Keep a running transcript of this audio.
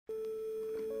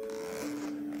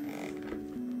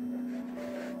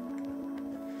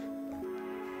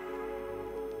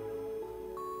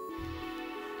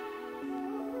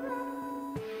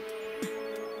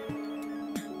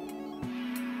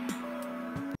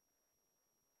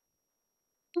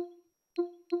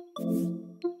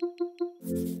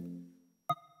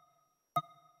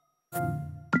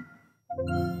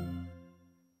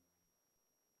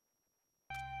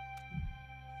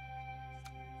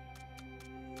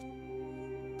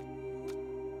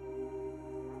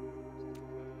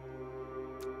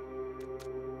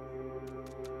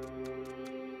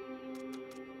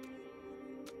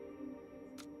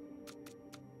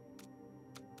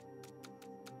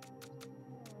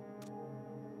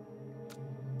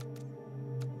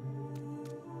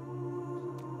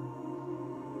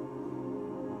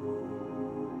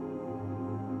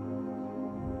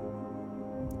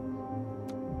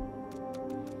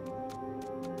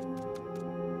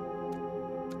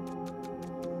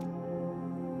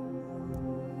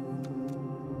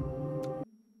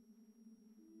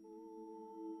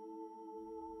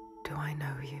Do I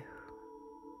know you?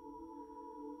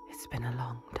 It's been a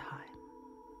long time.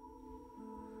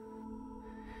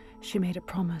 She made a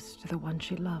promise to the one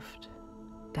she loved,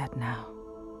 dead now,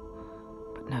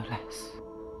 but no less.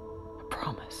 A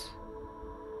promise.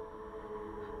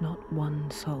 Not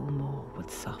one soul more would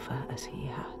suffer as he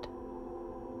had.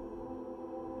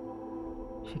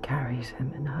 She carries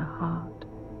him in her heart.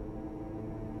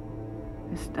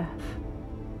 His death,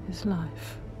 his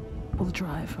life, will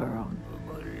drive her on.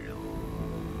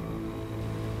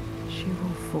 She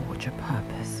will forge a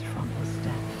purpose from his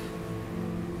death,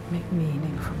 make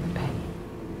meaning from the pain.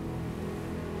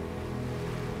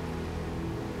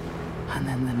 And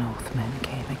then the Northmen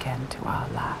came again to our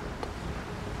land,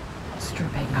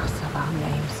 stripping us of our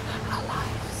names, our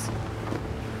lives,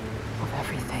 of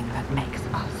everything that makes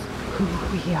us who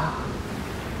we are,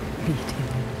 beating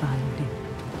and binding,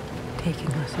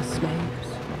 taking us as slaves.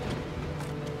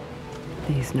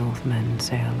 These Northmen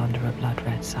sail under a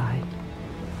blood-red sign,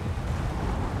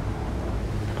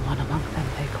 and one among them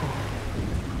they call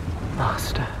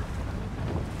Master.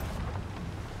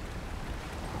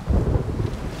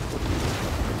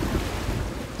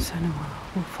 Senua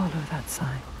will follow that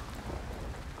sign.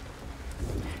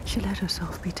 She let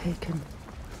herself be taken,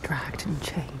 dragged in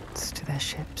chains to their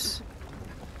ships,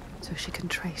 so she can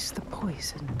trace the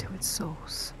poison to its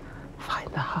source,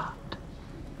 find the heart,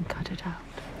 and cut it out.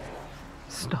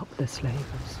 Stop the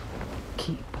slavers.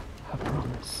 Keep her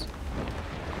promise.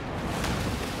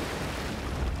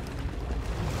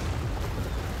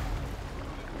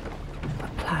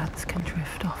 But plans can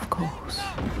drift off course.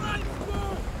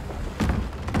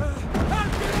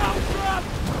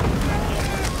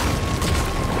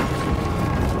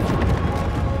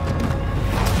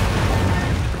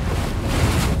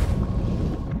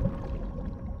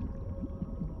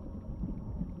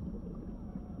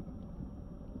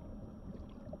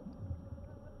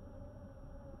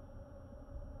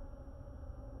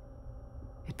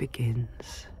 It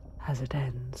begins as it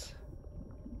ends.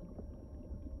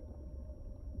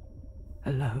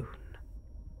 Alone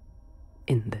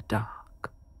in the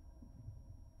dark.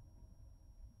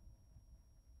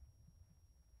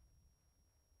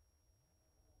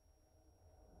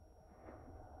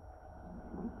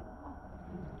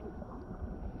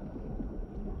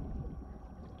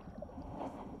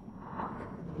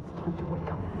 It's time to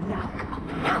wake up now.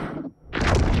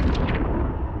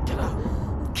 Get out!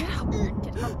 Get out!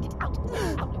 Get out! Get out!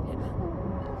 Out of here!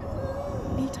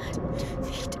 Need air.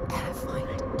 Find.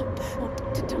 Don't want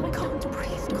to die. Can't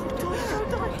breathe. Don't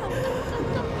die. Can't breathe.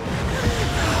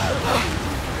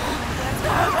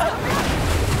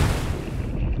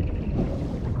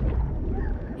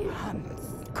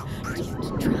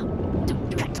 Drown. Don't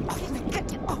get off me. Get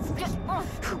off. Get off.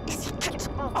 Who is he? Get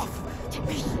off.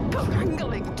 Go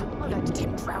wrangling. Don't let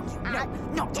him drown you. No.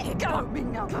 Not get go. Me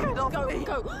now. Get off me.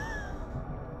 Go.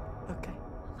 Okay.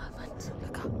 Moment.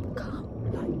 Look up. Calm.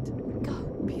 Light. Go.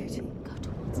 Beauty. Go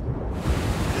towards him.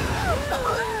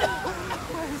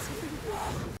 Where is he?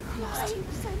 Lost.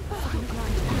 Find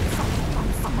light.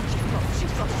 Someone. She's lost.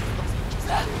 She's lost.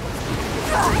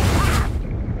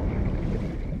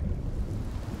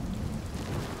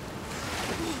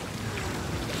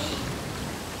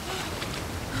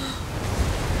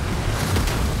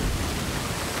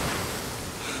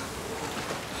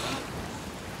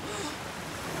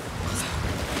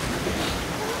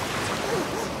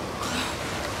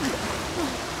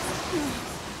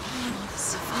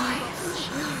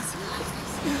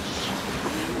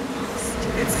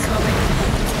 It's coming.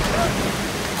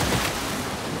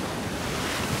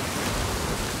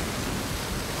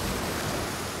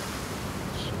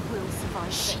 She will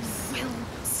survive. She will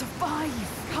survive.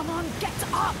 Come on, get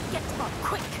up. Get up,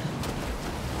 quick.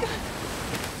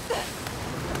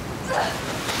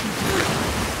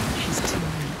 She's too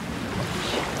late.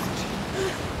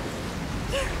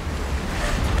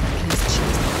 At least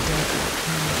she's not dead.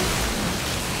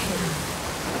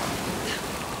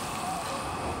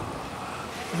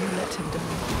 You let him die.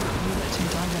 You let him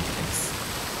die like this.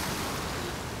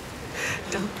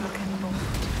 Don't look anymore.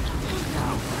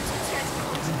 Now.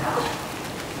 Now.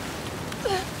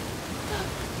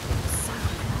 So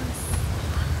close.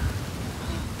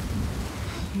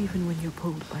 Even when you're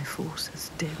pulled by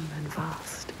forces dim and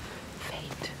vast,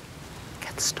 fate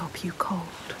can stop you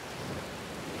cold.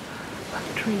 A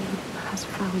dream has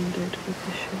foundered with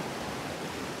the ship.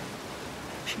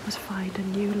 She must find a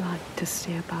new light to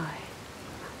steer by.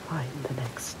 Find the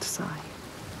next sign.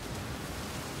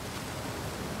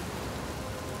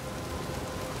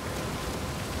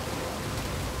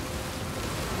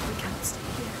 We can't stay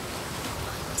here.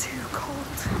 Too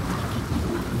cold.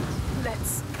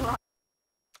 Let's climb.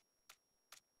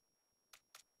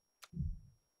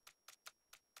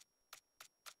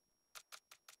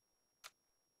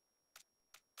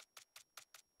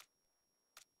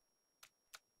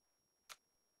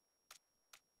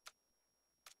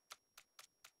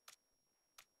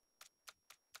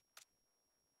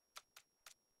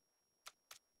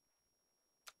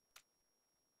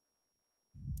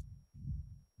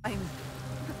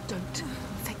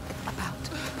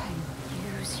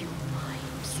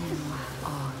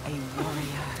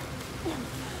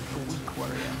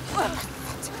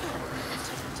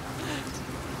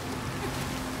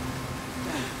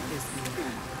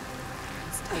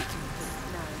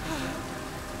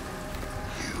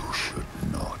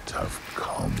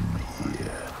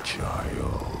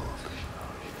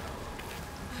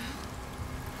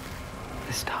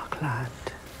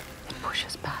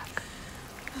 pushes back.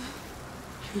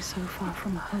 She's so far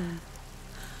from home,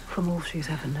 from all she's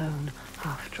ever known,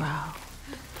 half drowned,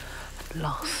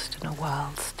 lost in a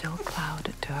world still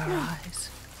clouded to her eyes.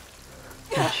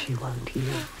 But she won't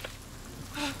yield.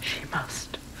 She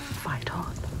must fight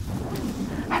on,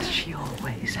 as she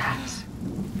always has.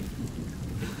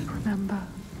 Remember,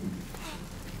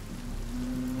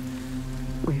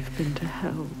 we've been to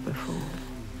hell before.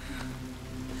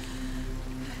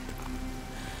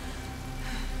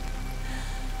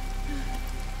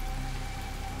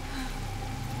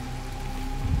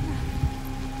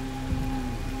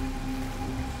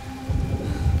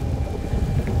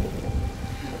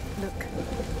 Look,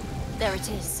 there it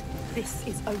is. This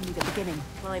is only the beginning.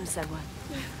 Climb, Senua.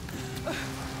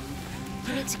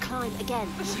 You need to climb again.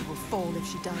 She will fall if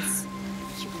she does.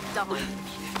 She will die if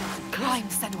she doesn't. Climb,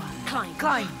 Senua. Climb.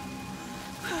 Climb.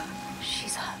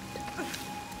 She's hurt.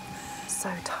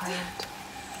 So tired.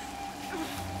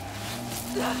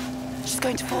 She's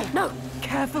going to fall. No!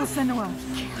 Careful, Senua.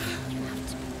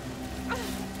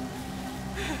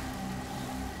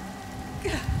 You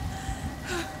have to.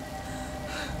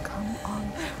 Come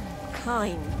on.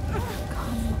 Climb.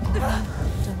 Come on.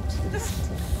 Don't listen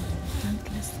to me. Don't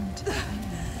listen to me.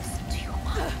 Listen to your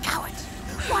mom. Coward!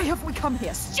 Why have we come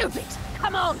here? Stupid!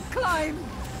 Come on! Climb.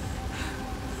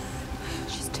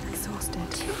 She's too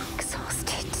exhausted. Too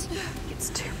exhausted. It's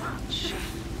too much.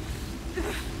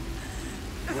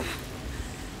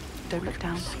 Don't look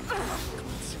down.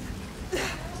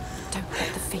 Don't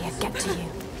let the fear get to you.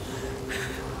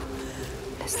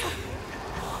 Listen.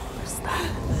 What was that?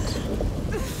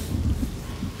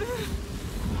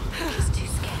 She's too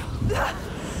scared.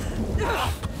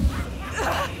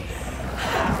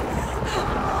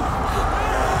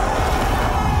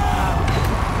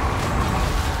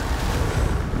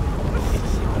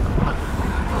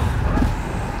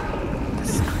 The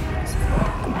screams.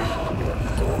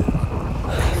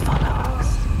 They follow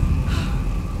us.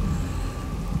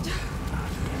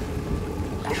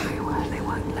 Everywhere they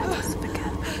won't let us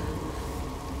forget.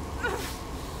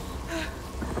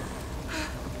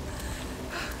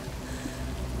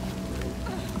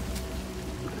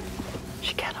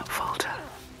 She cannot falter.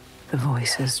 The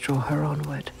voices draw her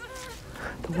onward.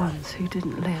 The ones who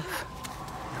didn't live.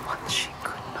 The ones she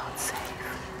could not save.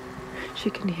 She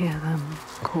can hear them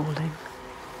calling.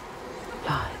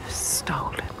 Lives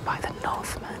stolen by the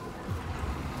Northmen.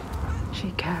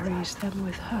 She carries them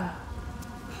with her.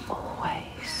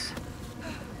 Always.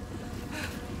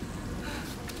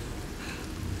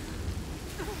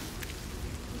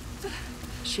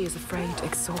 She is afraid,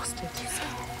 exhausted.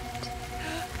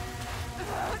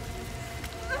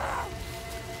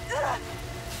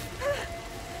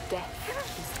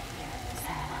 Death is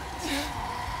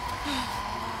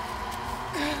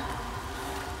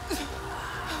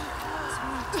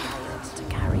Tired to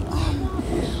carry on.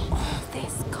 All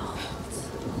this cold.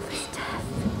 All this death.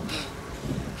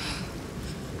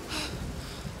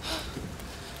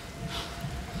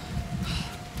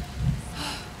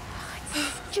 It's a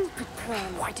stupid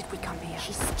plan. Why did we come here?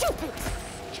 She's stupid.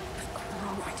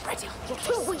 Ready. You're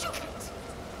too weak.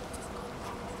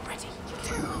 Ready.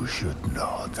 You should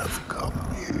not have come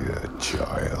here,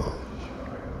 child.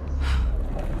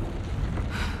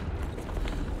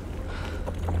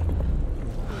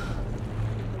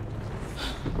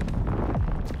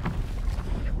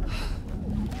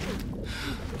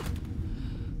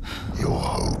 Your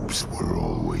hopes were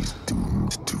always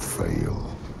doomed to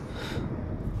fail.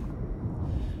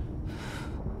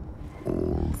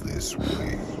 All this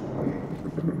way.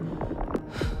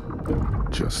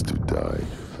 Just to die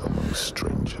among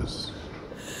strangers.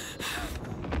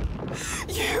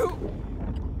 You!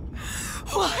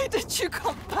 Why did you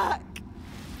come back?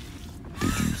 Did you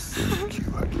think you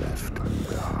had left me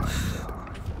behind?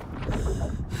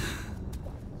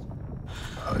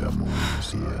 I am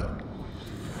always here.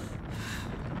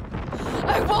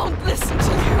 I won't listen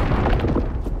to you!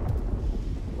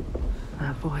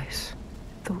 Her voice.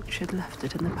 Thought she'd left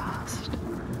it in the past.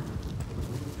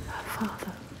 Her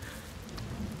father.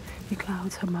 He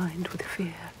clouds her mind with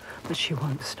fear, but she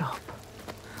won't stop.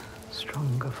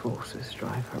 Stronger forces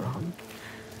drive her on.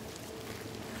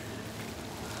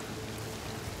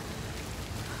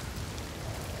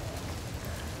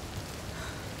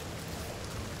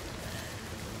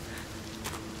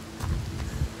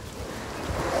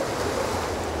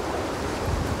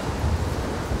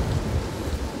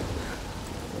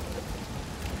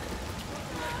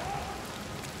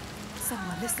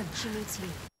 Someone, listen. She needs you.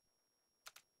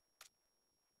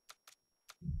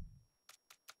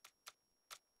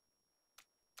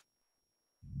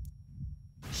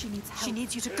 She needs help. She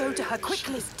needs you to go to her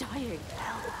quickly. She's dying.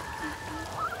 Help.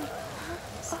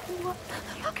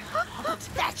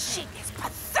 That shit is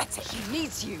pathetic. He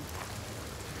needs you.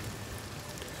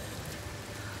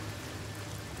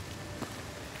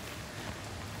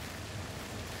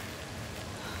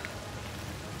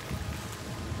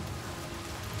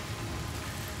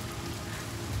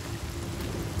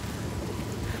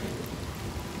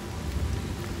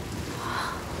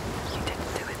 You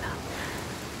didn't do enough.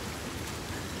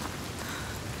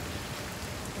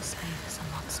 The slavers are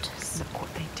monsters. Look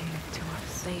what they do to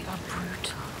us. They are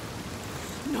brutal.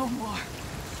 No more.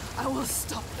 I will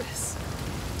stop this.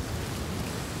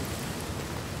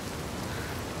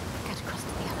 Get across to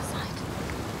the other side.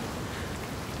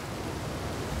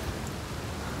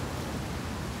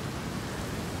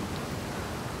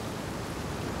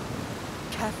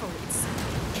 Careful, it's...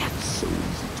 So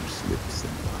easy to slip,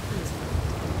 Senua.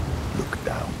 Look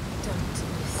down. Don't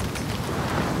listen to him.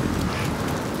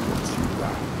 Once you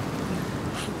land,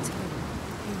 Hate him.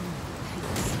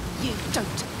 He hates you.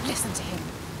 Don't listen to him.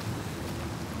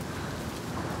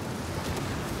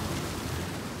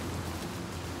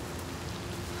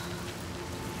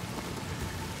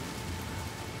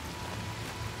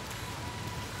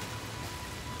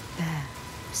 There.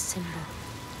 Symbol.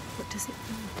 What does it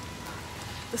mean?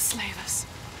 The slavers.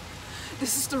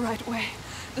 This is the right way.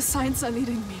 The signs are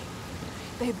leading me.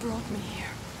 They brought me here.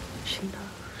 She knows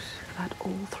that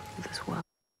all through this world.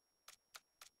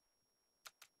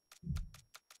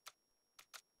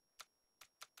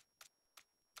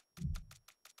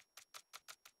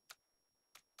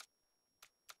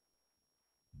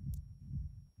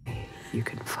 You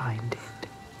can find it.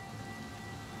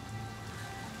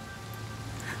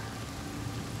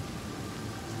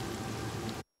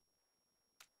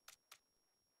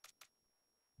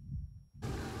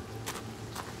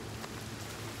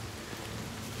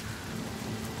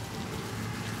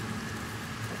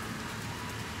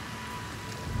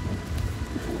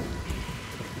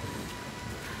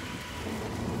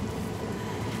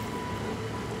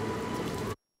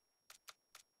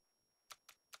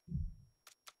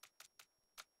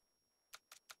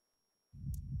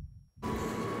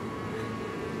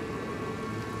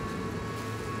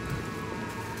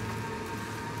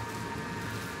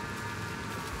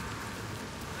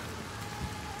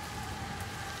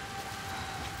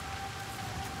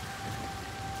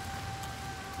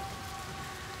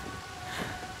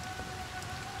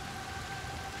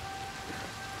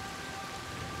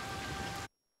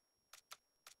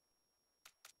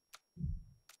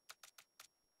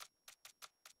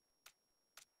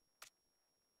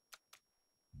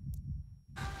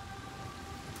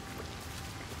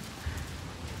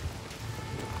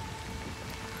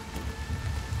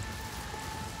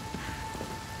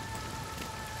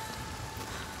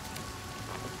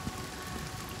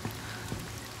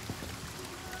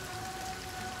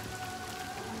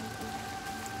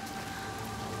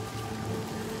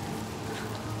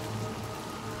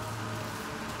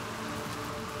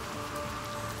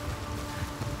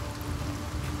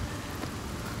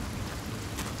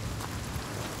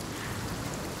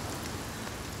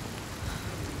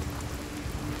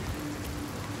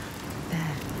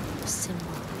 Symbol.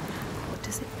 What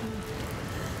does it mean?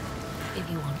 If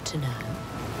you want to know,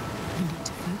 you need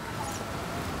to focus.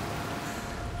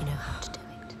 You know how to do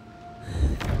it.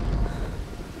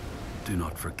 Do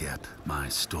not forget my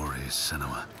stories,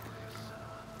 Senua.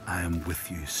 I am with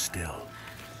you still.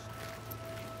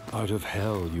 Out of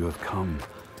hell you have come,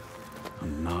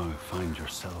 and now find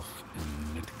yourself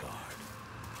in Midgard.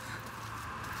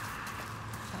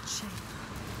 That shape.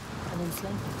 An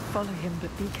enslaver. Follow him,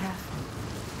 but be careful.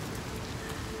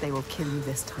 They will kill you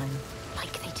this time.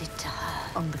 Like they did to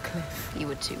her. On the cliff. You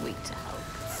were too weak to help.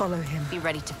 Follow him. Be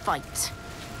ready to fight.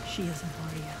 She is a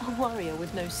warrior. A warrior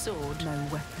with no sword. No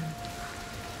weapon.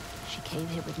 She came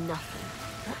here with nothing.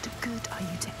 What good are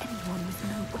you to anyone with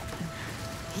no weapon?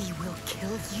 He will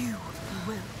kill you. He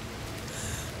will.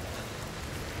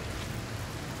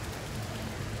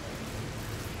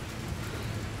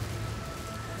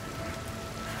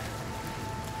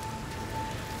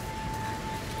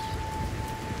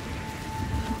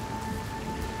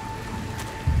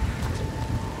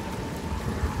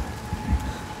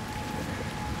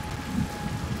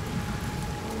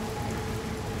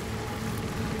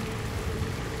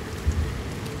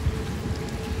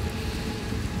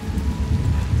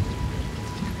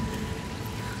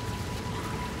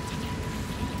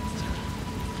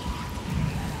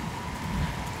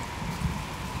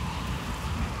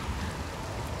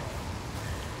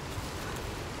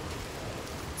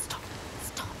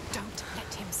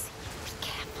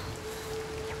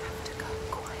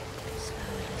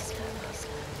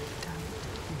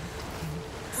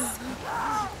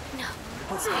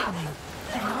 What's happening?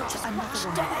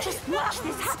 Don't just watch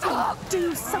this happen.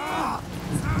 Do something.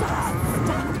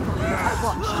 Stand by.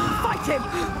 Watch. Fight him.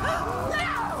 No!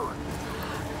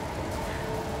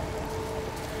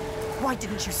 Why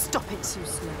didn't you stop it? Too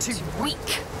slow. Too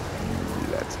weak.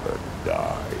 Let her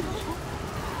die.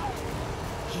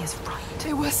 He is right.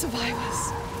 They were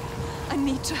survivors. I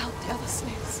need to help the other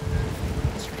slaves.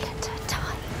 You let her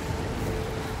die.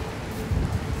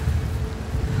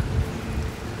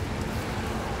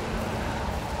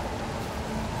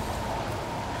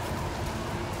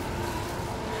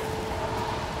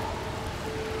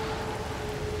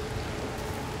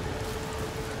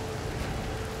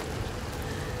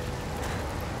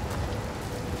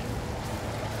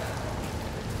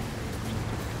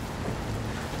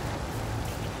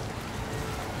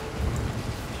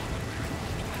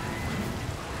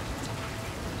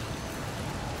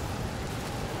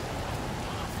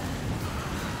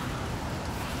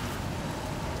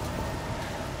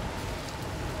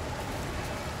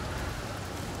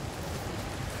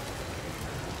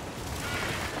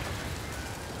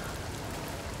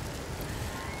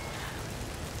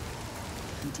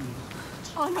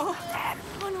 Oh no!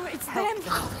 Oh no, it's them!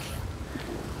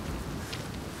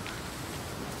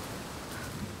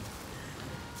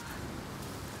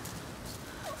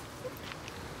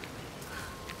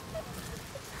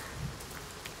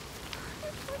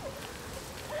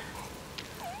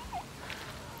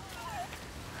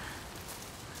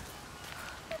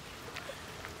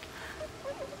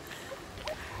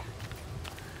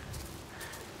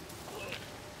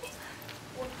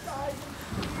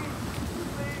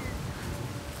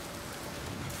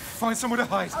 Find somewhere to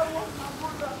hide.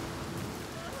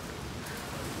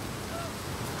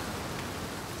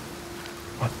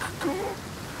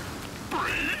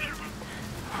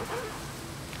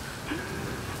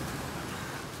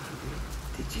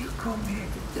 Did you come here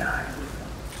to die?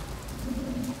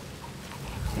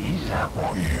 Is that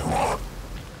what you want?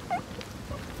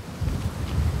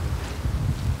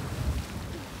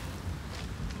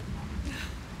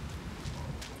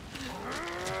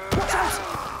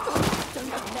 Don't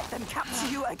let them capture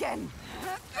you again.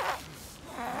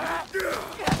 Are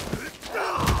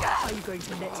you going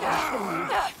to let them kill you?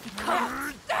 You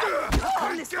can't.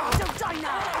 On this one, don't die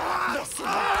now. Yes, you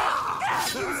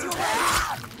will. Use your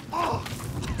head.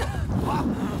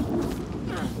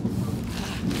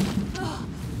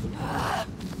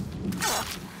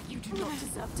 You do not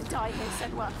deserve to die here,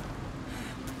 Senua.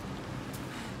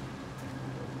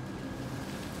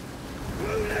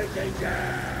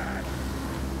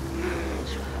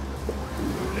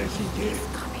 He's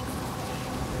coming for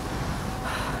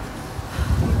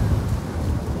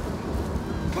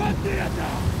you.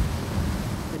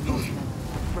 The Northmen,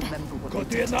 remember what they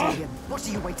did to him. What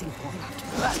are you waiting for?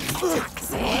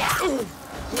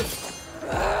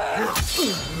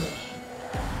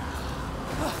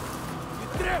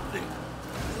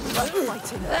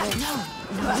 Fighting. No.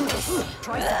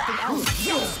 Try something else.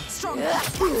 Yes. Stronger.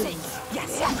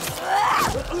 Yes.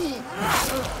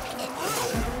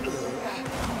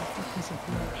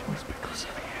 Because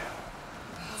of you.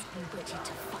 Be ready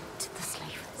to fight the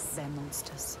slavers. They're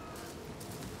monsters.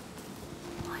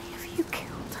 Why have you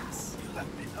killed us? You let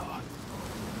me know.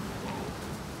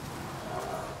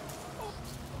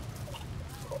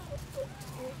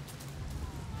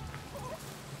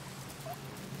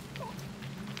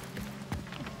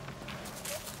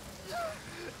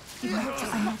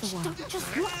 Another one. Just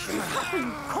watch this happen.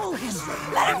 Call him.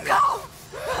 Let him go!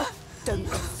 Don't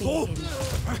defeat him.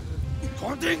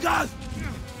 Contingas!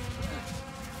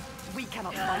 We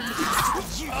cannot fight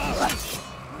against you.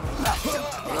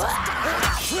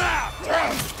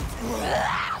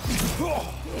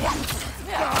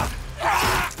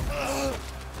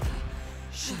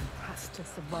 She has to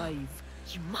survive.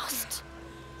 You must.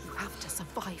 You have to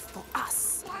survive for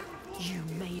us. You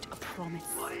made a promise.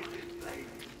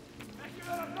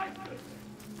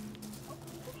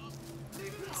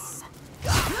 Listen.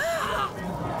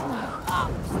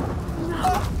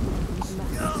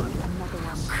 Another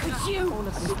one. Could you? All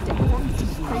of this death.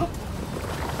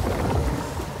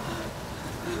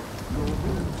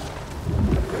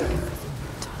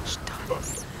 Touched us.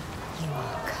 You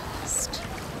are cursed.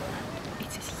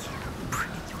 It is you who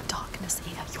bring your darkness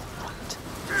here. You're right.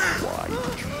 Why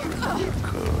did you bring your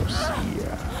curse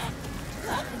here?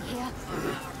 Here.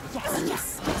 Yes.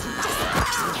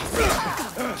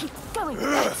 Go. Keep going.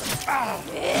 Maybe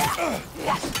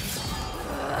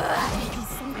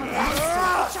someone else will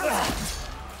catch us.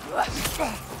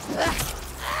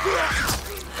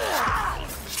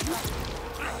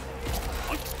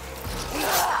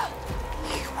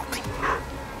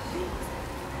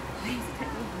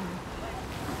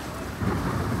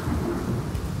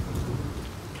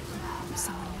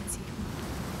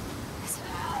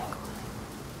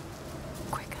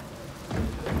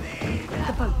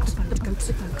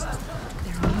 Folks,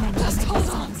 there are many, Just hold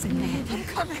on. souls in there. I'm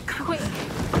coming. Quick!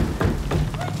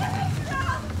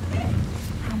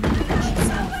 How many did she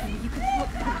say? You can look.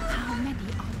 How many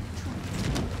are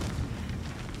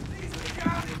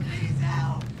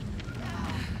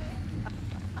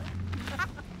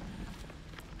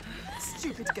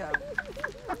Stupid girl.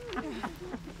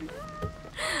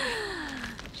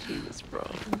 She was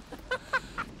wrong.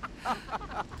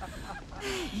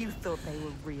 You thought they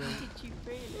were real. Did you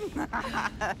really?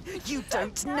 You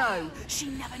don't know. She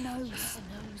never knows. She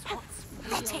never knows what's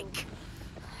pathetic.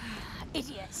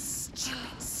 Idiot.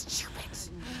 Stupid.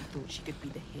 Thought she could be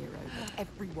the hero, but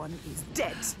everyone is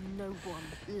dead. No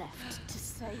one left to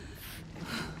save.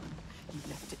 You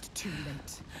left it too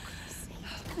late. You could have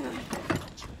saved it,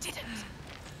 but you didn't.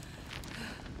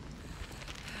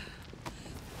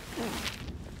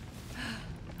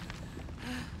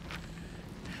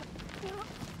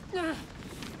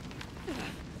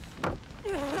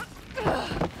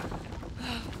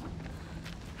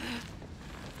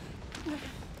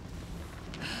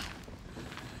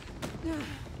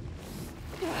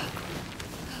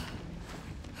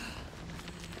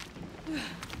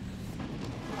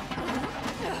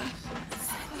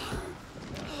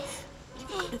 You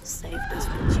could have saved us,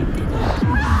 but you didn't.